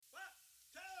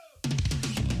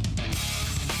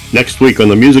Next week on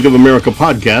the Music of America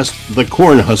podcast, the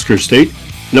Cornhusker State,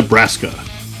 Nebraska.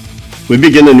 We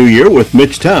begin the new year with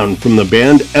Mitch Town from the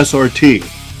band SRT.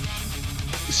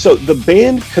 So the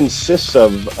band consists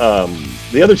of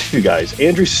the other two guys,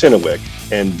 Andrew Sinowick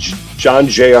and John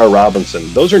J.R.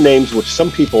 Robinson. Those are names which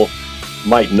some people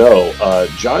might know.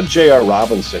 John J.R.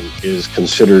 Robinson is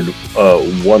considered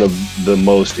one of the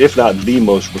most, if not the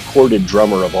most, recorded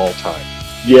drummer of all time.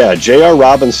 Yeah, J.R.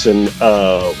 Robinson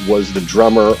was the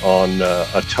drummer on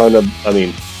a ton of,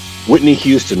 Whitney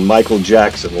Houston, Michael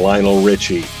Jackson, Lionel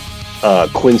Richie,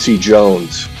 Quincy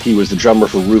Jones. He was the drummer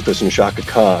for Rufus and Chaka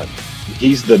Khan.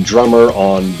 He's the drummer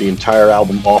on the entire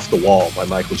album Off the Wall by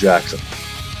Michael Jackson.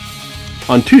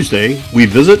 On Tuesday, we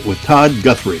visit with Todd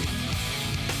Guthrie.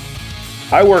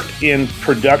 I worked in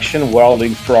production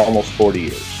welding for almost 40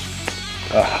 years.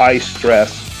 High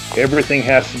stress. Everything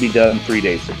has to be done 3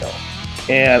 days ago.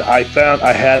 And I found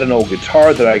I had an old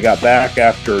guitar that I got back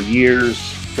after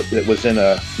years. It was in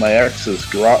my ex's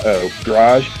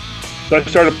garage. So I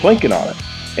started plinking on it.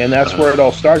 And that's where it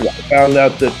all started. I found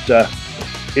out that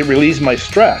it relieves my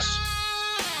stress.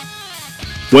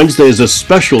 Wednesday is a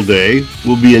special day.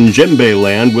 We'll be in Djembe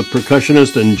land with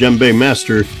percussionist and djembe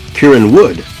master Sheeren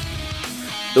Woode.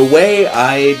 The way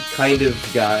I kind of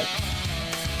got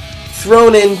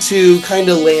thrown into, kind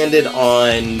of landed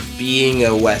on being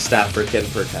a West African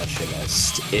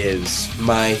percussionist is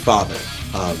my father,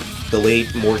 the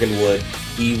late Morgan Woode.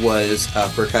 He was a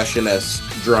percussionist,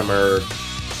 drummer,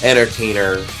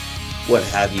 entertainer, what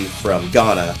have you, from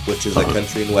Ghana, which is a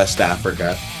country in West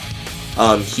Africa.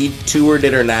 He toured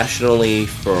internationally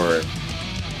for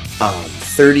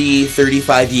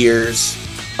 35 years.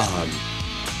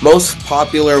 Most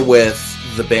popular with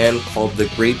the band called the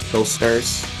Great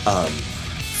Pilsners.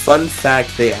 Fun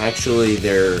fact,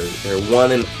 their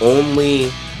one and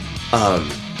only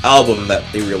album that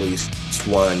they released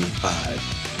won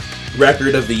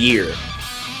Record of the Year.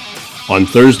 On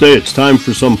Thursday, it's time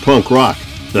for some punk rock,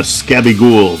 the Scabby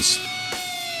Ghouls.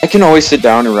 I can always sit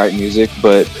down and write music,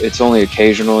 but it's only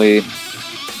occasionally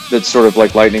that's sort of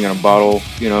like lightning in a bottle,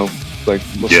 will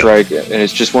strike, and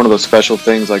it's just one of those special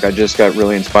things. Like, I just got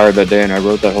really inspired that day and I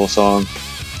wrote that whole song,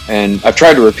 and I've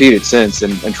tried to repeat it since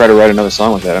and try to write another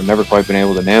song with that. I've never quite been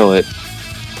able to nail it.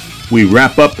 We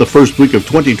wrap up the first week of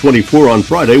 2024 on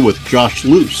Friday with John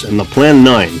Luce and the Plan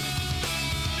 9.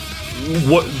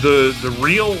 What the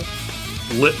real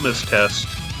litmus test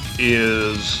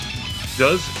is,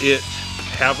 does it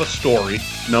have a story,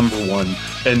 number one,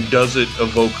 and does it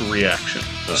evoke a reaction?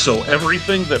 So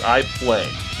everything that I play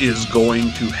is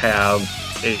going to have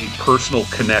a personal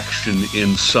connection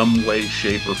in some way,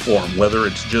 shape, or form, whether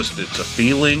it's a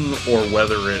feeling or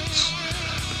whether it's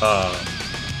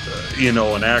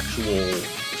an actual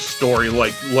story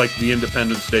like the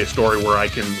Independence Day story, where I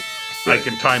can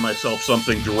tie myself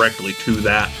something directly to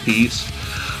that piece,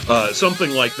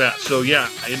 something like that. So yeah,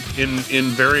 in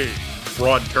very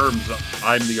broad terms,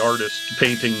 I'm the artist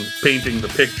painting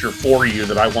the picture for you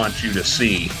that I want you to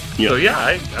see. Yeah. So yeah,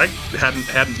 I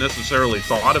hadn't necessarily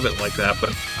thought of it like that,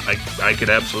 but I could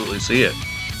absolutely see it.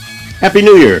 Happy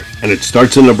New Year, and it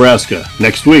starts in Nebraska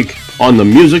next week on the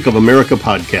Music of America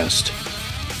podcast.